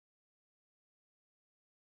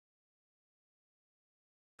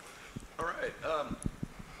All right.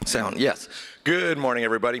 Sound, yes. Good morning,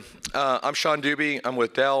 everybody. I'm Shawn Dube. I'm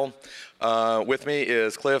with Dell. With me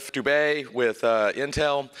is Dubay with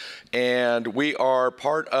Intel, and we are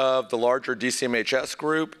part of the larger DC-MHS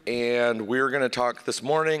group, and we're going to talk this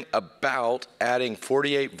morning about adding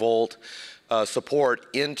 48-volt support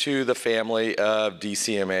into the family of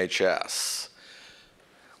DC-MHS.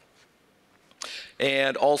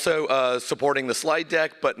 And also supporting the slide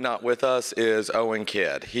deck, but not with us, is Owen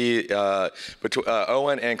Kidd.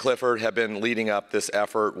 Owen and Clifford have been leading up this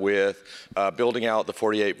effort with building out the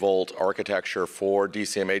 48-volt architecture for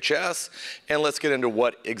DC-MHS. And let's get into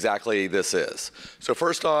what exactly this is. So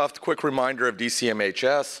first off, quick reminder of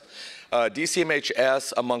DC-MHS.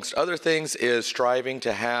 DC-MHS, amongst other things, is striving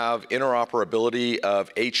to have interoperability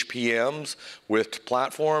of HPMs with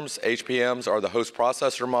platforms. HPMs are the host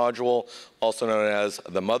processor module, also known as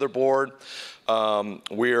the motherboard.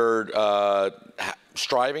 We're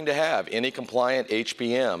striving to have any compliant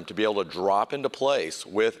HPM to be able to drop into place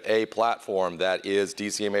with a platform that is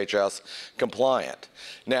DC-MHS compliant.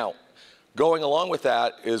 Now, going along with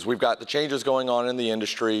that is we've got the changes going on in the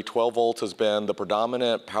industry. 12 volts has been the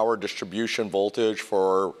predominant power distribution voltage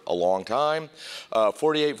for a long time.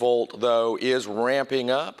 48 volt, though, is ramping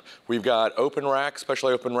up. We've got OpenRack,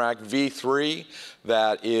 especially OpenRack V3,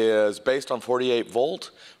 that is based on 48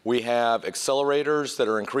 volt. We have accelerators that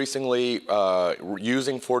are increasingly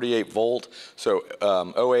using 48 volt. So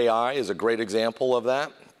OAI is a great example of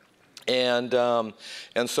that. And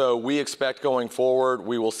so we expect going forward,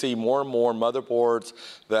 we will see more and more motherboards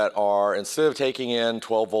that are, instead of taking in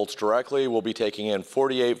 12 volts directly, we'll be taking in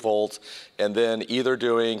 48 volts and then either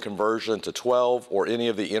doing conversion to 12 or any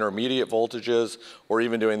of the intermediate voltages, or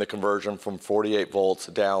even doing the conversion from 48 volts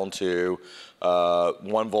down to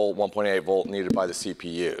 1 volt, 1.8 volt needed by the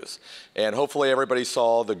CPUs. And hopefully everybody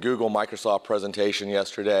saw the Google Microsoft presentation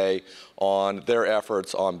yesterday on their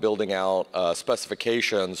efforts on building out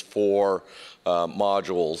specifications for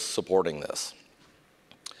modules supporting this.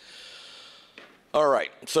 All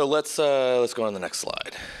right, so let's go on the next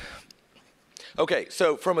slide. Okay,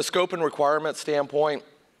 so from a scope and requirement standpoint,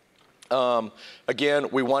 again,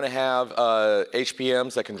 we want to have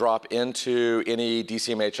HPMs that can drop into any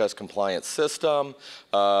DC-MHS compliant system.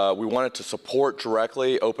 We want it to support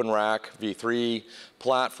directly OpenRack V3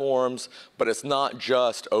 platforms, but it's not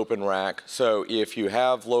just OpenRack. So if you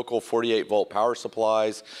have local 48 volt power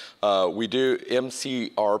supplies, we do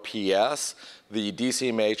MCRPS. The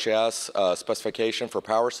DC-MHS specification for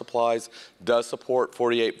power supplies does support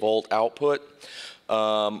 48 volt output.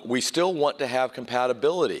 We still want to have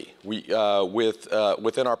compatibility within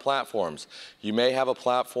our platforms. You may have a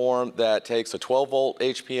platform that takes a 12 volt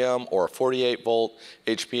HPM or a 48 volt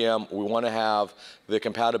HPM. We want to have the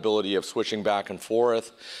compatibility of switching back and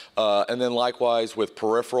forth. And then likewise with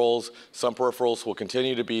peripherals, some peripherals will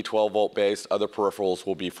continue to be 12 volt based, other peripherals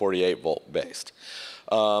will be 48 volt based.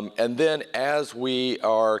 And then as we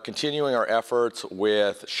are continuing our efforts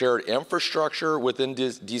with shared infrastructure within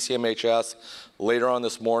DC-MHS, later on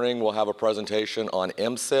this morning we'll have a presentation on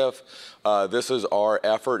MSIF. This is our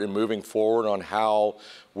effort in moving forward on how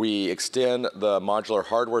we extend the modular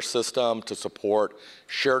hardware system to support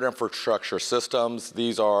shared infrastructure systems.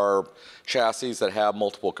 These are chassis that have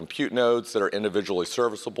multiple compute nodes that are individually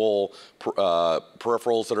serviceable,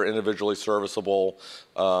 peripherals that are individually serviceable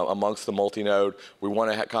amongst the multi-node. We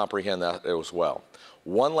want to comprehend that as well.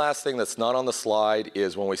 One last thing that's not on the slide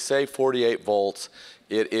is when we say 48 volts,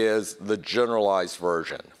 it is the generalized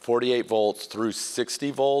version, 48 volts through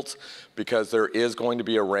 60 volts, because there is going to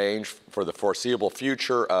be a range for the foreseeable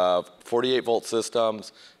future of 48 volt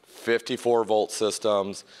systems, 54 volt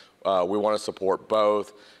systems. We want to support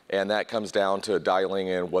both, and that comes down to dialing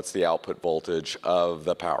in what's the output voltage of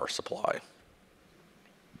the power supply.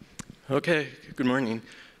 Okay, good morning.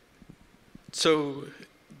 So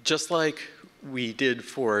just like we did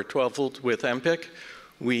for 12 volt with MPIC,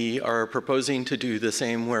 we are proposing to do the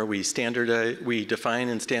same where we define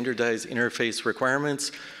and standardize interface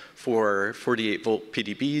requirements for 48 volt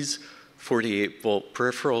PDBs, 48 volt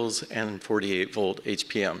peripherals, and 48 volt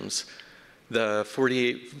HPMs. The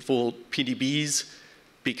 48 volt PDBs,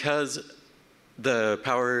 because the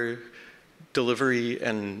power delivery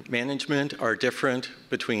and management are different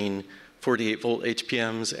between 48 volt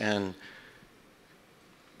HPMs and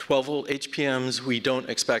 12 volt HPMs, we don't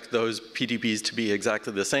expect those PDBs to be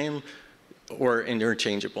exactly the same or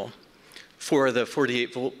interchangeable. For the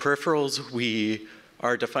 48 volt peripherals, we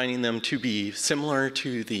are defining them to be similar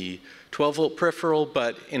to the 12 volt peripheral,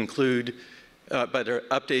 but are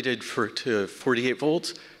updated to 48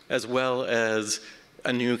 volts, as well as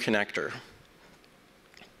a new connector.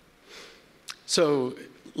 So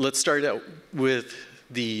let's start out with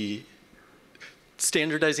the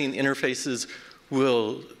standardizing interfaces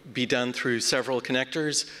will be done through several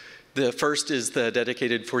connectors. The first is the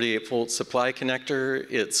dedicated 48-volt supply connector.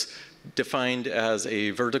 It's defined as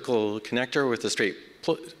a vertical connector with a straight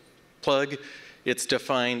plug. It's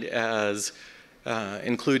defined as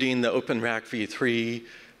including the OpenRack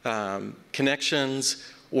v3 connections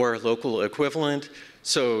or local equivalent.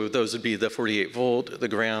 So those would be the 48-volt, the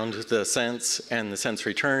ground, the sense, and the sense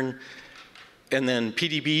return. And then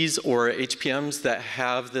PDBs or HPMs that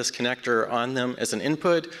have this connector on them as an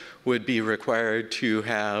input would be required to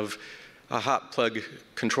have a hot plug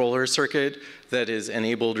controller circuit that is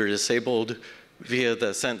enabled or disabled via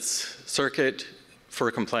the sense circuit for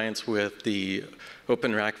compliance with the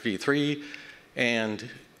OpenRack v3. And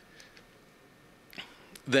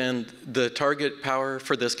then the target power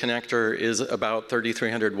for this connector is about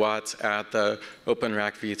 3,300 watts at the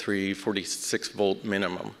OpenRack v3 46-volt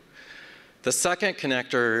minimum. The second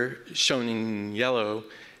connector, shown in yellow,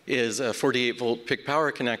 is a 48-volt peak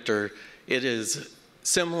power connector. It is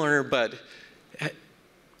similar, but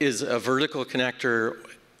is a vertical connector,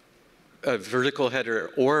 a vertical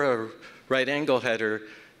header, or a right angle header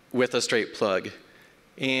with a straight plug.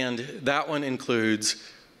 And that one includes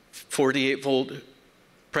 48-volt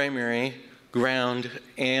primary, ground,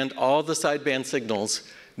 and all the sideband signals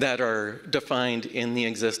that are defined in the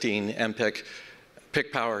existing MPIC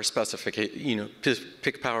peak power specification,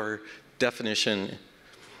 peak power definition.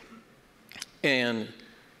 And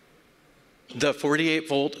the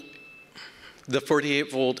 48-volt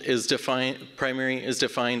is defined, primary is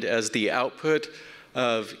defined as the output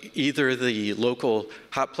of either the local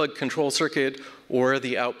hot plug control circuit or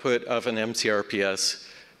the output of an MCRPS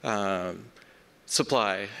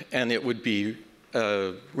supply, and it would be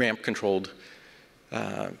a ramp controlled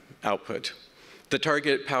output. The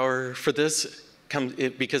target power for this,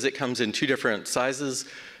 because it comes in two different sizes,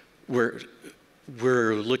 we're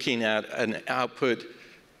looking at an output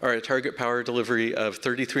or a target power delivery of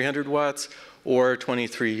 3,300 watts or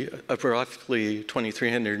roughly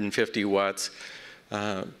 2,350 watts.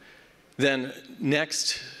 Then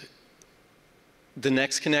the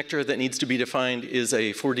next connector that needs to be defined is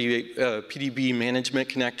a 48 PDB management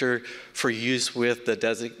connector for use with the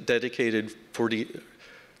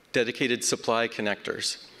dedicated supply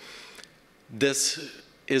connectors. This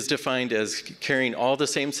is defined as carrying all the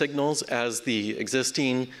same signals as the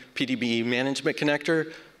existing PDB management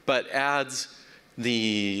connector, but adds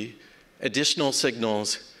the additional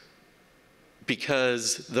signals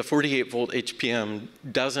because the 48-volt HPM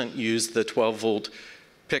doesn't use the 12-volt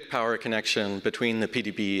peak power connection between the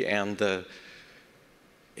PDB and the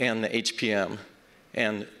HPM.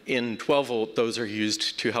 And in 12-volt, those are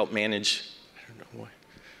used to help manage, I don't know why.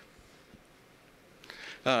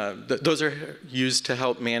 Those are used to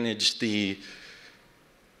help manage the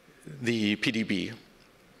PDB.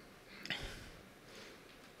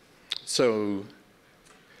 So,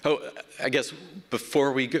 I guess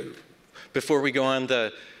before we go on,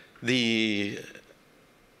 well,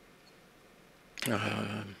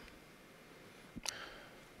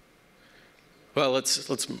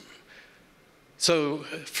 so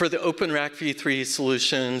for the OpenRack v3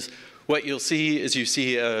 solutions, what you'll see is you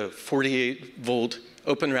see a 48-volt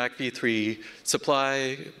OpenRack v3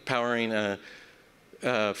 supply powering a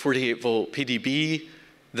 48-volt PDB.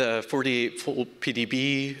 The 48-volt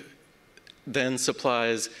PDB then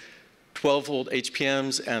supplies 12-volt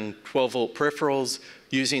HPMs and 12-volt peripherals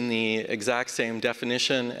using the exact same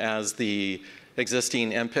definition as the existing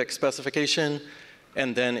MPIC specification.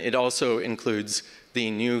 And then it also includes the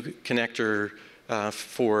new connector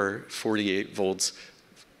for 48 volts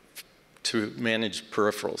to manage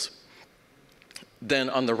peripherals. Then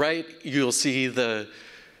on the right, you'll see the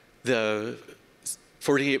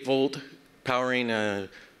 48-volt powering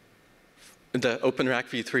the OpenRack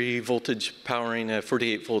v3 voltage powering a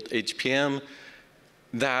 48-volt HPM.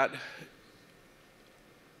 That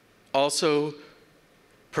also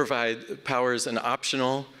powers an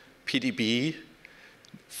optional PDB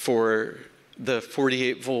for the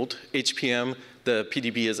 48-volt HPM. The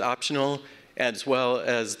PDB is optional, as well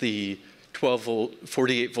as the 12-volt,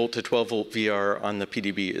 48-volt to 12-volt VR on the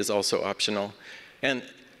PDB is also optional. And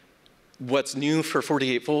what's new for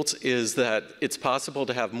 48 volts is that it's possible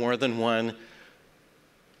to have more than one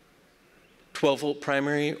 12-volt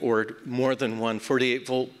primary or more than one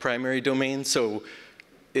 48-volt primary domain. So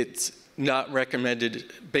it's not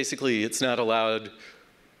recommended, basically it's not allowed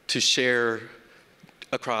to share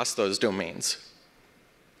across those domains.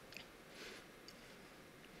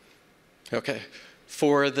 Okay,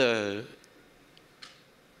 for the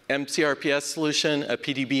MCRPS solution, a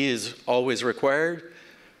PDB is always required.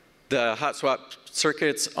 The hot swap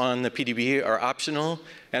circuits on the PDB are optional,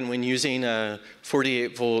 and when using a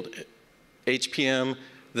 48-volt HPM,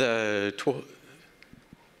 the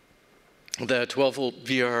 12-volt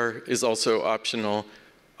VR is also optional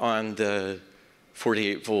on the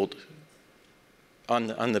 48-volt on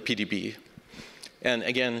the PDB. And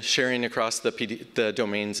again, sharing across the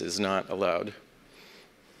domains is not allowed.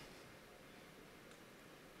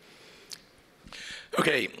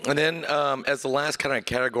 Okay, and then as the last kind of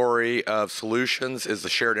category of solutions is the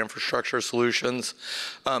shared infrastructure solutions.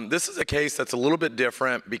 This is a case that's a little bit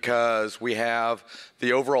different because we have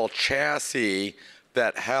the overall chassis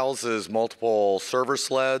that houses multiple server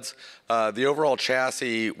sleds. The overall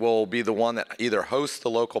chassis will be the one that either hosts the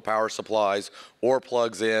local power supplies or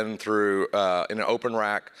plugs in through in an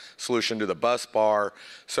OpenRack solution to the bus bar.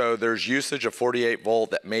 So there's usage of 48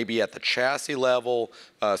 volt that may be at the chassis level,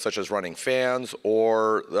 such as running fans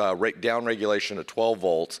or down regulation to 12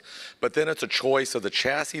 volts. But then it's a choice of the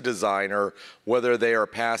chassis designer whether they are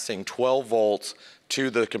passing 12 volts to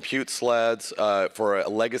the compute sleds for a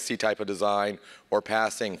legacy type of design, or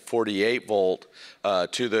passing 48 volt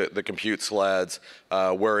to the compute sleds,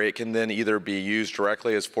 where it can then either be used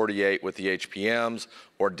directly as 48 with the HPMs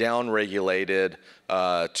or down regulated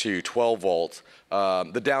to 12 volts.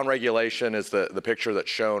 The down regulation is the picture that's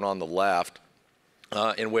shown on the left,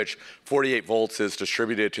 in which 48 volts is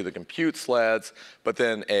distributed to the compute sleds, but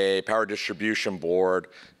then a power distribution board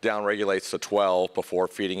down regulates to 12 before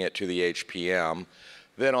feeding it to the HPM.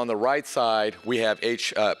 Then on the right side, we have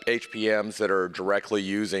HPMs that are directly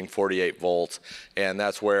using 48 volts, and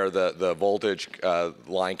that's where the voltage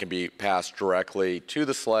line can be passed directly to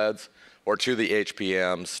the sleds or to the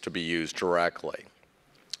HPMs to be used directly.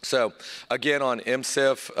 So again, on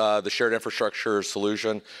MSIF, the shared infrastructure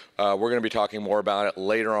solution, we're going to be talking more about it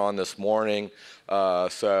later on this morning.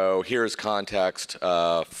 So here's context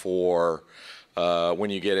for when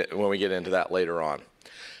we get into that later on.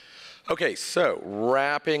 Okay, so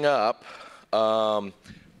wrapping up,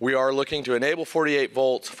 we are looking to enable 48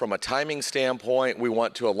 volts from a timing standpoint. We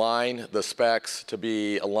want to align the specs to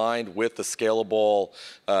be aligned with the scalable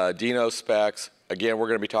Dino specs. Again, we're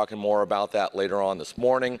going to be talking more about that later on this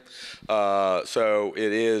morning. So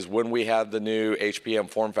it is when we have the new HPM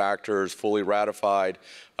form factors fully ratified,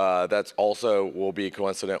 that's also will be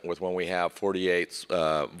coincident with when we have 48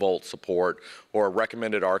 volt support or a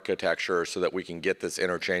recommended architecture so that we can get this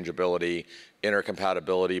interchangeability,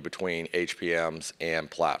 intercompatibility between HPMs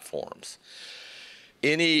and platforms.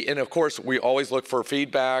 And of course, we always look for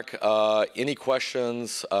feedback. Any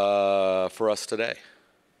questions for us today?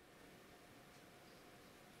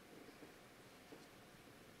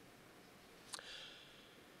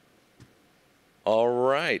 All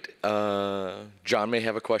right. John may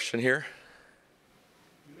have a question here.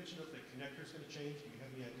 You mentioned that the connector is going to change. Do you have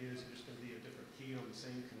any ideas if there's going to be a different key on the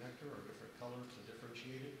same connector or a different color to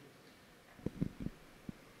differentiate it?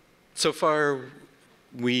 So far,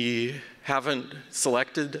 we haven't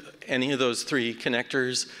selected any of those three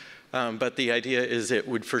connectors, but the idea is it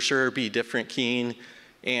would for sure be different keying,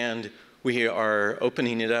 and we are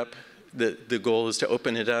opening it up. The goal is to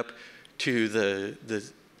open it up to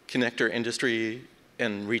the connector industry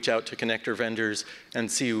and reach out to connector vendors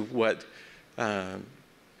and see what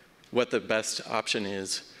the best option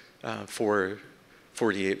is for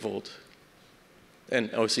 48 volt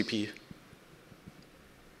and OCP.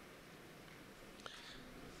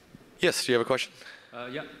 Yes, do you have a question?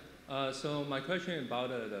 Yeah. So my question is about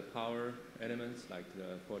the power elements like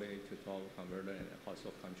the 48 to 12 converter and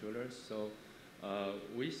also controllers. So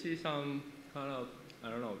we see some kind of, I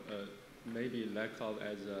don't know, maybe lack of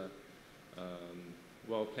as a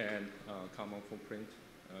well-planned common footprint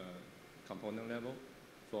component level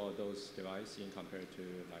for those devices in compared to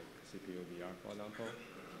like CPU VR, for example.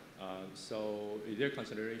 So is there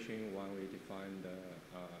consideration when we define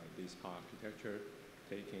this power architecture,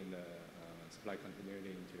 taking the supply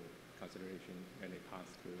continuity into consideration and a path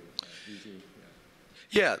to easy?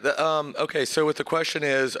 Yeah, okay, so what the question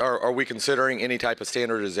is, are we considering any type of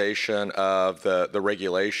standardization of the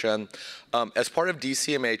regulation? As part of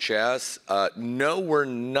DC-MHS, no, we're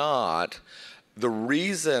not. The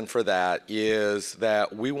reason for that is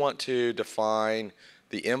that we want to define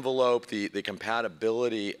the envelope, the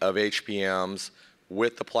compatibility of HPMs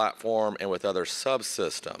with the platform and with other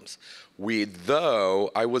subsystems.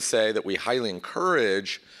 Though, I would say that we highly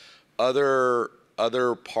encourage other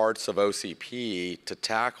parts of OCP to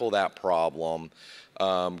tackle that problem.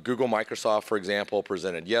 Google, Microsoft, for example,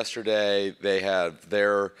 presented yesterday. They have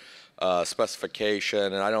their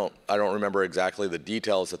specification, and I don't remember exactly the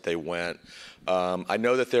details that they went. I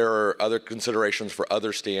know that there are other considerations for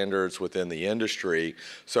other standards within the industry,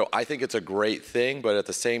 so I think it's a great thing, but at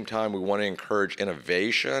the same time, we want to encourage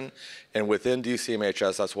innovation, and within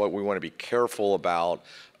DC-MHS, that's what we want to be careful about,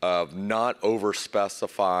 of not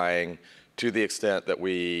over-specifying to the extent that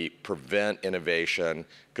we prevent innovation,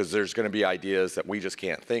 because there's going to be ideas that we just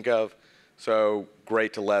can't think of. So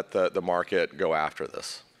great to let the market go after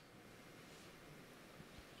this.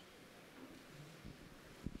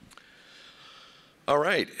 All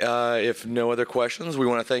right, if no other questions, we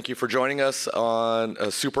want to thank you for joining us on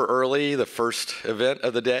super early, the first event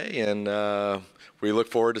of the day, and we look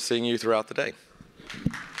forward to seeing you throughout the day.